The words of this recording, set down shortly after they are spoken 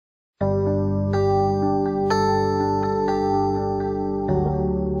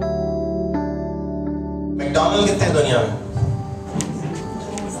McDonald कितने हैं दुनिया में?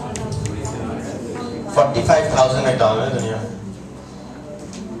 45,000 मैकडोनल्ड दुनिया में,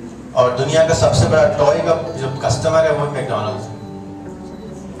 और दुनिया का सबसे बड़ा टॉय का जो कस्टमर है वो मैकडोनल्ड।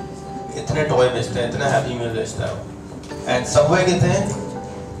 इतने टॉय बेचते हैं, इतने हैप्पी मील बेचता है। एंड सबवे कितने हैं?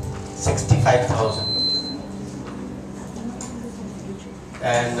 65,000।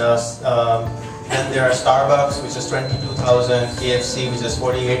 And then there are Starbucks, which is 22,000, KFC, which is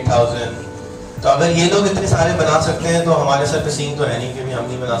 48,000. तो अगर ये लोग इतने सारे बना सकते हैं तो हमारे सर पे सीन तो है नहीं कि भी हम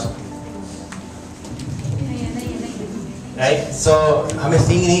नहीं बना सकते, राइट? सो हमें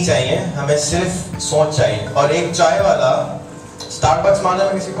सीन नहीं चाहिए, हमें सिर्फ सोच चाहिए। और एक चाय वाला, स्टारबक्स माना है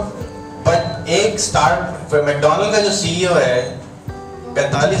किसी को, बट एक मैकडोनल्ड का जो CEO है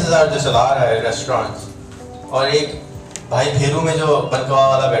 45,000 जो चला रहा है रेस्टोरेंट, और एक भाई फेरू में जो बनकवा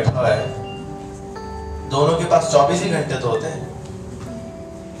वाला बैठा हुआ है, दोनों के पास 24 ही घंटे तो होते हैं।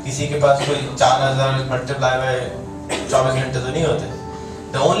 किसी के पास कोई 4,000 मल्टीप्लाई बाय 24 घंटे तो नहीं होते।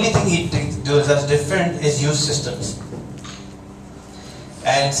 The only thing he does as different is use systems.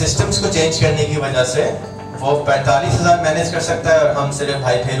 And systems को चेंज करने की वजह से वो 45,000 मैनेज कर सकता है, और हम सिर्फ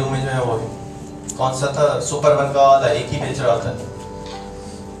भाई फेरू में जो है वो कौन सा था सुपर बनकवा वाला एक ही बेच रहा था।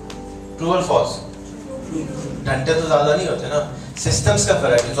 ट्रू और फॉल्स? घंटे तो ज्यादा नहीं होते ना, सिस्टम्स का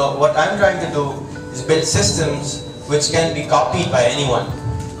फर्क है। So what I'm trying to do is build systems which can be copied by anyone,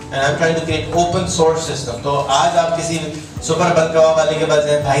 and I'm trying to create open source system. तो आज आप किसी सुपर बनकवा वाले के पास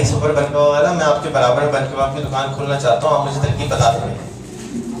जाएं, भाई सुपर बनकवा वाला मैं आपके बराबर बनकवा की दुकान खोलना चाहता हूँ, आप मुझे तरकीब बता देंगे,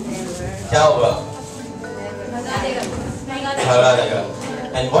 क्या होगा? भगा देगा।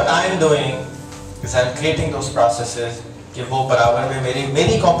 And what I am doing is I'm creating those processes कि वो बराबर में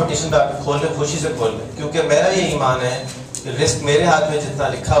मेरी कंपटीशन पे आके खोल ले, खुशी से खोल ले, क्योंकि मेरा ये ईमान है कि रिस्क मेरे हाथ में जितना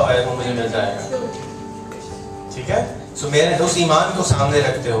लिखा हुआ है वो मुझे मिल जाएगा, ठीक है? सो मेरे उस ईमान को सामने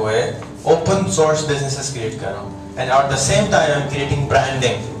रखते हुए ओपन सोर्स बिजनेसेस क्रिएट कर रहा हूँ, and at the same time I am creating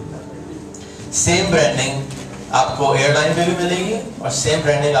branding. Same branding आपको एयरलाइन पे भी मिलेगी, और सेम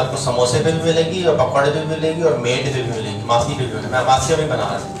ब्रांडिंग आपको समोसे पे भी मिलेगी, और पकौड़े पे भी मिलेगी, और मेड पे भी मिलेगी, मासी पे भी मिलेगी। मैं मासियाँ भी बना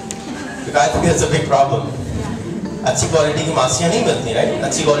रहा हूँ, because I think it's a big problem. अच्छी क्वालिटी की मासियाँ नहीं मिलती, राइट?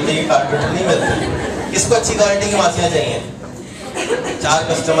 अच्छी क्वालिटी की कारपेटर नहीं मिलती। किसको अच्छी क्वालिटी की मासियाँ चाहिए? 4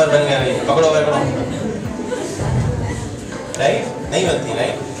 कस्टमर बन गए भाई, पकड़ो, राइट? नहीं मिलती,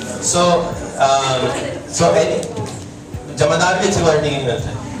 राइट? सो जमादार भी अच्छी क्वालिटी की नहीं मिलते।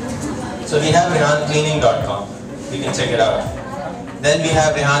 So we have rehancleaning.com. You can check it out. Then we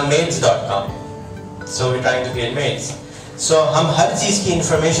have rehanmaids.com. So we're trying to create maids. So हम हर चीज़ की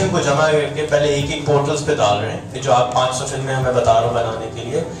इंफॉर्मेशन को जमा करके पहले एक पोर्टल्स पे डाल रहे हैं, जो आप 500 फिल्में हमें बता रहे हो बनाने के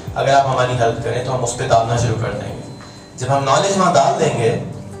लिए, अगर आप हमारी हेल्प करें तो हम उस पर डालना शुरू कर देंगे। जब हम नॉलेज वहाँ डाल देंगे,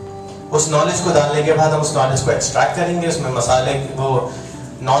 उस नॉलेज को डालने के बाद हम उस नॉलेज को एक्सट्रैक्ट करेंगे, उसमें मसाले वो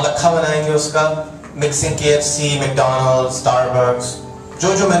 9 लखा बनाएंगे उसका, मिक्सिंग KFC, मैकडोनल्ड, स्टारबक्स,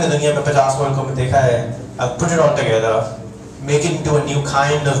 जो मैंने दुनिया में 50 मुल्कों में देखा है, I'll put it all together, make it into a new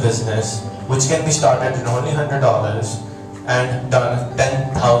kind of business which can be started in only $100 and done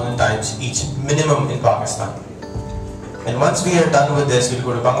 10,000 times each minimum in Pakistan. And once we are done with this, we'll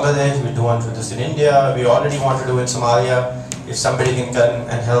go to Bangladesh, we'll do one with this in India, we already want to do in Somalia, if somebody can come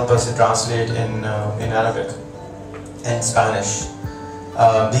and help us to translate in Arabic and Spanish.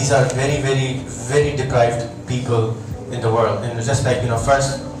 These are very, very, very deprived people in the world, and just like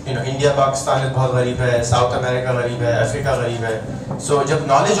first India, Pakistan is बहुत गरीब है, South America गरीब है, Africa गरीब है। So जब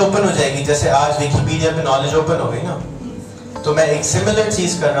knowledge open हो जाएगी, जैसे आज Wikipedia पे knowledge open हो गई ना, तो मैं एक similar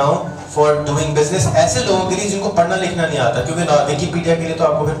चीज़ कर रहा हूँ for doing business ऐसे लोगों के लिए जिनको पढ़ना लिखना नहीं आता, क्योंकि Wikipedia के लिए तो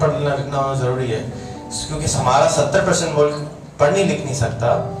आपको फिर पढ़ना लिखना जरूरी है, क्योंकि हमारा 70% मुल्क पढ़ नहीं लिख नहीं सकता।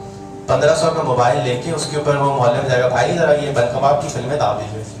 1500 का मोबाइल लेके उसके ऊपर वो मोहल्ले में जाएगा, भाई जरा ये बनकबाब की फिल्में डाल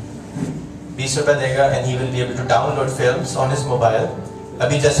दीजिए, 20 रुपए देगा, and he will be able to download films on his mobile।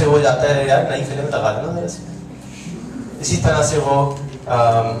 अभी जैसे वो जाता है यार नई फिल्म लगा देना मेरे से, इसी तरह से वो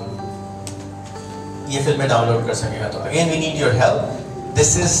ये फिल्में डाउनलोड कर सकेगा। तो again we need your help.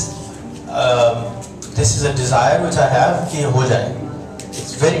 This is a desire which I have कि हो जाए।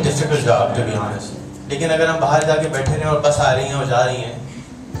 It's very difficult job to be honest, लेकिन अगर हम बाहर जाके बैठे रहें और बस आ रही हैं और जा रही हैं,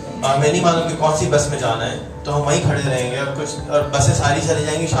 और मैं नहीं मालूम कि कौन सी बस में जाना है, तो हम वहीं खड़े रहेंगे और बसें सारी चली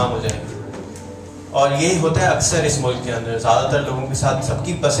जाएंगी, शाम हो जाएगी। और यही होता है अक्सर इस मुल्क के अंदर, ज़्यादातर लोगों के साथ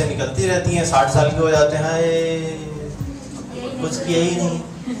सबकी बसें निकलती रहती हैं, 60 साल के हो जाते हैं, कुछ किया ही नहीं,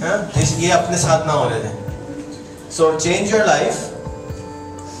 ये अपने साथ ना होने दें। So change your life,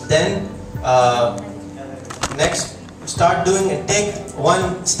 then next start doing it, take 1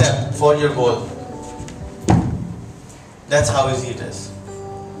 step for your goal. That's how easy it is,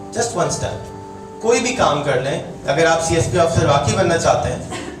 just 1 step. कोई भी काम कर लें, अगर आप CSP ऑफिसर वाकई बनना चाहते हैं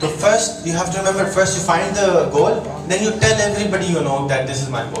So first you have to remember, first you find the goal, then you tell everybody you know that this is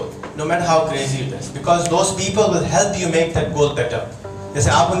my goal, no matter how crazy it is, because those people will help you make that goal better. जैसे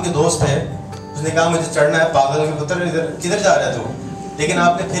आप उनके दोस्त हैं, उसने कहा मुझे चढ़ना है, पागल के पुत्र इधर किधर जा रहा है तू, लेकिन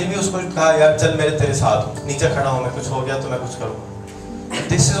आपने फिर भी उसको कहा यार चल मेरे तेरे साथ हूँ, नीचे खड़ा हूँ मैं, कुछ हो गया तो मैं कुछ करूँगा.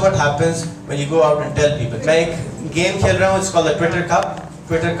 This is what happens when you go out and tell people. मैं एक गेम खेल रहा हूँ, it's called the Twitter Cup,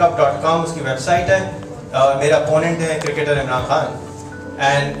 twittercup.com उसकी वेबसाइट है. मेरा अपोनेंट है क्रिकेटर इमरान खान,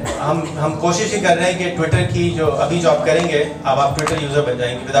 एंड हम कोशिश ही कर रहे हैं कि ट्विटर की जो अभी जॉब करेंगे, अब आप ट्विटर यूज़र बन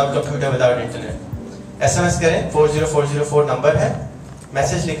जाएंगे without computer, without internet. SMS करें, 40404 नंबर है,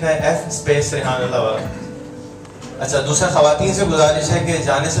 मैसेज लिखना है F स्पेस रेहान अल्लाहवाला. अच्छा, दूसरा ख़वातीन से गुजारिश है कि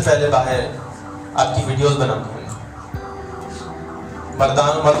जाने से पहले बाहर आपकी वीडियोस बना के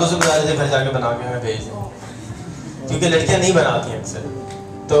मर्दों से गुजारिश है घर जाके बना के हमें भेज दें, क्योंकि लड़कियां नहीं बनाती हैं अक्सर.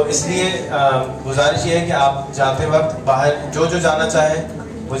 तो इसलिए गुजारिश ये है कि आप जाते वक्त बाहर जो जाना चाहे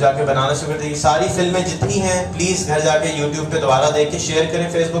वो जाके बनाना शुरू कर देगी. सारी फिल्में जितनी हैं प्लीज़ घर जाके यूट्यूब पे दोबारा देख के शेयर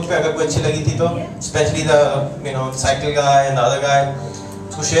करें, फेसबुक पे अगर कोई अच्छी लगी थी तो, specially the cycle guy and the other guy,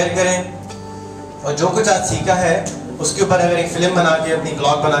 उसको शेयर करें. और जो कुछ आज सीखा है उसके ऊपर अगर एक फिल्म बना के अपनी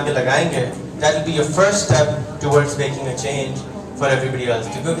ब्लॉग बना के लगाएंगे, that will be your first step towards making a change for everybody else.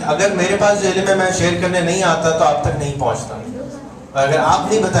 क्योंकि अगर मेरे पास जो इल्म है मैं शेयर करने नहीं आता तो आप तक नहीं पहुँचता, और अगर आप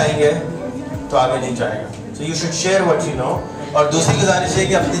नहीं बताएंगे तो आगे नहीं जाएगा. So you should share what you know. और दूसरी गुजारिश है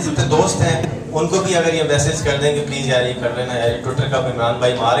कि अपने जितने दोस्त हैं उनको भी अगर ये मैसेज कर दें कि प्लीज़ यार ये कर लेना यार, ट्विटर का इमरान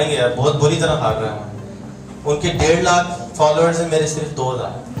भाई मारेंगे यार, बहुत बुरी तरह हार रहे हैं. उनके 1.5 लाख फॉलोअर्स हैं, मेरे सिर्फ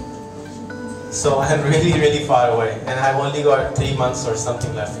 2,000. सो I am really really far away and I have only got 3 months और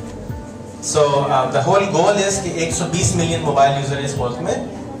something left. So the whole goal is कि 120 मिलियन मोबाइल यूज़र इस मुल्क में,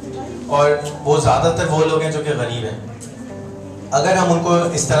 और वो ज़्यादातर वो लोग हैं जो कि गरीब हैं. अगर हम उनको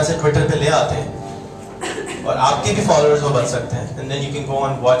इस तरह से ट्विटर पे ले आते हैं और आपके भी फॉलोअर्स वो बन सकते हैं, and then you can go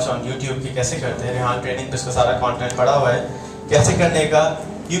on watch on YouTube कि कैसे करते हैं. रेहान ट्रेनिंग पे इसका सारा कंटेंट पड़ा हुआ है कैसे करने का.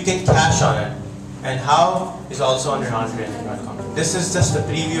 You can cash on it, and how is also on rehantraining.com. This is just a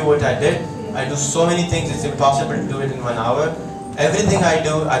preview what I did. I do so many things, it's impossible to do it in 1 hour. Everything I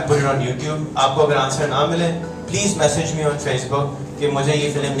do I put it on YouTube. आपको अगर answer ना मिले please message me on Facebook कि मुझे ये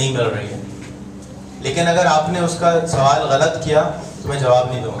film नहीं मिल रही है, लेकिन अगर आपने उसका सवाल गलत किया तो मैं जवाब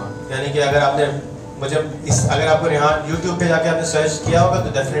नहीं दूंगा. यानी कि अगर आपने मुझे अगर आपको रेहान यूट्यूब पे जाके आपने सर्च किया होगा तो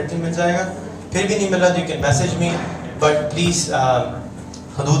डेफिनेटली मिल जाएगा. फिर भी नहीं मिल रहा तो you can message me, but please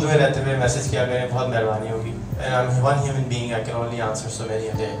हदूद में रहते हुए मैसेज किया करें, बहुत मेहरबानी होगी. And I am one human being, I can only answer so many a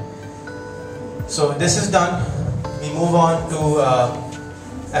day. So this is done. We move on to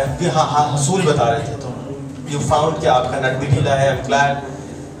हसूल बता रहे थे, तो यू फाउंड कि आपका नट भी ढीला है. I am glad.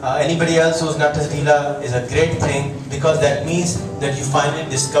 Anybody else who's not as Leela is a great thing, because that means that you finally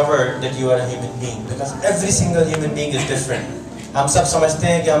discovered that you are a human being, because every single human being is different. हम सब समझते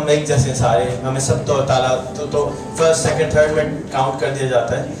हैं कि हम एक जैसे सारे, हमें सब तो ताला तो फर्स्ट सेकंड थर्ड में काउंट कर दिया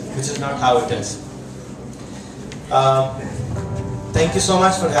जाता है, which is not how it is. Thank you so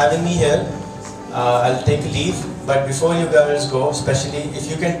much for having me here. I'll take a leave, but before you guys go, especially if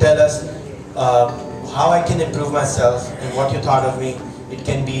you can tell us how I can improve myself and what you thought of me. It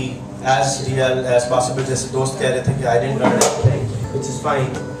can be as real as possible. जैसे दोस्त कह रहे थे कि I didn't learn anything, which is fine.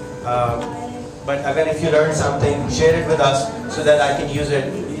 But अगर if you learn something, share it with us so that I can use it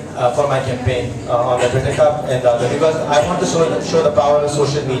for my campaign on the Twitter Cup and other, because I want to show the power of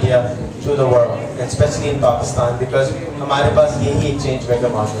social media to the world, and especially in Pakistan, because हमारे पास यही एक change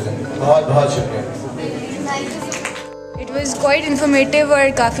maker मौजूद है. बहुत बहुत शुक्रिया. It was quite informative और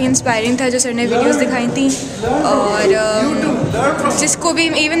काफ़ी इंस्पायरिंग था जो सर ने वीडियोज़ दिखाई थी. और जिसको भी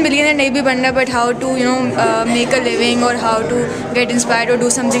इवन बिलियनर नहीं भी बनना, but how to make a living और हाउ टू गेट इंस्पायर्ड और डू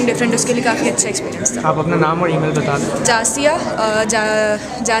समथिंग डिफरेंट, उसके लिए काफ़ी अच्छा एक्सपीरियंस था. आप अपना नाम और ईमेल बता दें.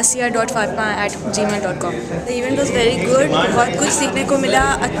 jasia.fatma@gmail.com. The event was very good. बहुत कुछ सीखने को मिला.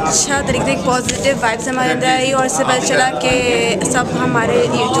 अच्छा तरीके से पॉजिटिव वाइब्स हमारे अंदर आई, और इससे पता चला कि सब हमारे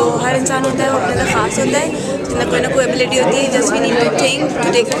जो हर इंसान होता है वो अपने अंदर ख़ास होता है, जिसमें कोई ना कोई एबिलिटी होती है. Just we need to think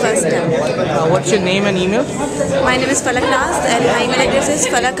to take the first step. What's your name and email? My name is Falak Nas and my email address is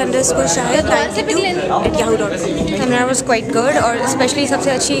falak_shahid92@yahoo.com. Seminar was quite good, और specially सबसे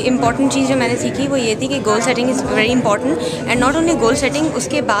अच्छी important चीज़ जो मैंने सीखी वो ये थी कि goal setting is very important, and not only goal setting,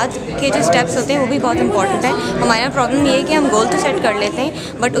 उसके बाद के जो स्टेप्स होते हैं वो भी बहुत इंपॉर्टेंट है. हमारा प्रॉब्लम ये है कि हम गोल तो सेट कर लेते हैं,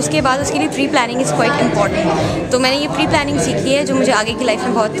 बट उसके बाद उसके लिए pre planning is quite important. तो मैंने ये प्री प्लानिंग सीखी है जो मुझे आगे की लाइफ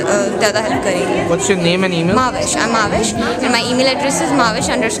में बहुत ज़्यादा हेल्प करेगी. What's your name and email? Mavish. I'm Mavish, and my email address is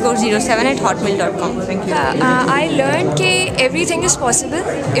mavish_07@hotmail.com. Thank you. I learned that everything is possible. possible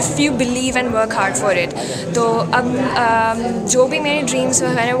if you believe and work hard for it. तो अब जो भी मेरे dreams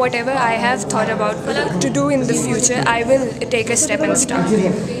वगैरह whatever I have thought about to do in the future, I will take a step and start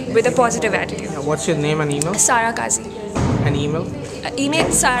with a positive attitude. What's your name and email? Sara Kazi. An email? Email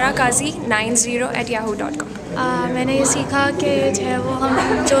sarakazi90@yahoo.com. मैंने ये सीखा कि जो है वो हम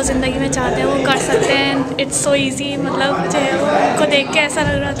जो ज़िंदगी में चाहते हैं वो कर सकते हैं. It's so easy. मतलब जो है वो उनको देख के ऐसा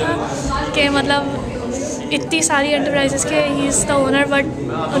लग रहा था कि मतलब इतनी सारी एंटरप्राइजेस के he is the owner, but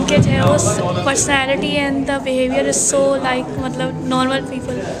उनके जो है वो personality and the behaviour is so like मतलब normal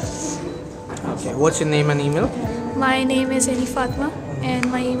people. Okay. What's your name and email? My name is Eni Fatma and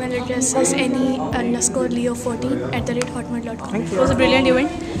my email address is eni_leo14@hotmail.com. Thank you. It was a brilliant event.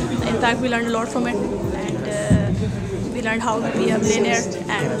 In fact, we learned a lot from it, and we learned how to be a billionaire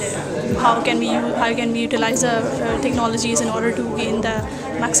and how can we utilize the technologies in order to gain the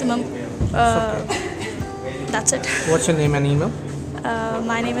maximum. That's it. What's your name and email?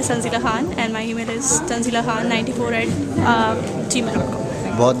 My name is Tanzila Khan and my email is tanzilakhan94@gmail.com.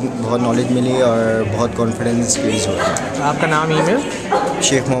 बहुत knowledge मिली और बहुत confidence increase हुआ. आपका नाम, email?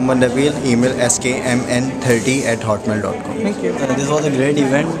 Sheikh Mohammad Nabeel, email skmn30@hotmail.com. Thank you. This was a great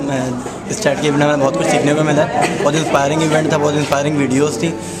event. इस chat के event में बहुत कुछ सीखने को मिला. बहुत इंस्पायरिंग इवेंट था, बहुत इंस्पायरिंग वीडियोस थी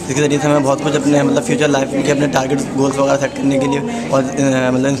जिसके ज़रिए से हमें बहुत कुछ अपने मतलब फ्यूचर लाइफ के अपने टारगेट गोल्स वगैरह सेट करने के लिए और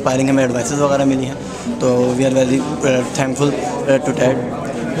मतलब इंस्पायरिंग हमें एडवाइसेस वगैरह मिली हैं. तो we are very thankful to टैड.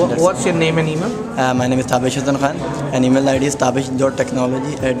 What's your name and email? My name is Tabish Hassan Khan and email ID is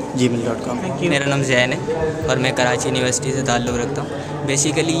tabish.technology@gmail.com. मेरा नाम जैन है और मैं कराची यूनिवर्सिटी से ताल्लुक़ रखता हूँ.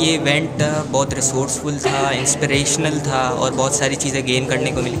 बेसिकली ये इवेंट बहुत रिसोर्सफुल था, इंस्पिरेशनल था और बहुत सारी चीज़ें गेन करने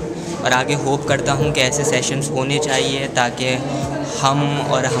को मिली. और आगे होप करता हूँ कि ऐसे सेशंस होने चाहिए ताकि हम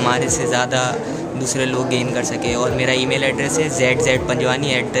और हमारे से ज़्यादा दूसरे लोग गेन कर सकें. और मेरा ईमेल एड्रेस है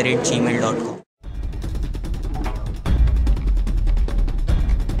zpanjwani@gmail.com.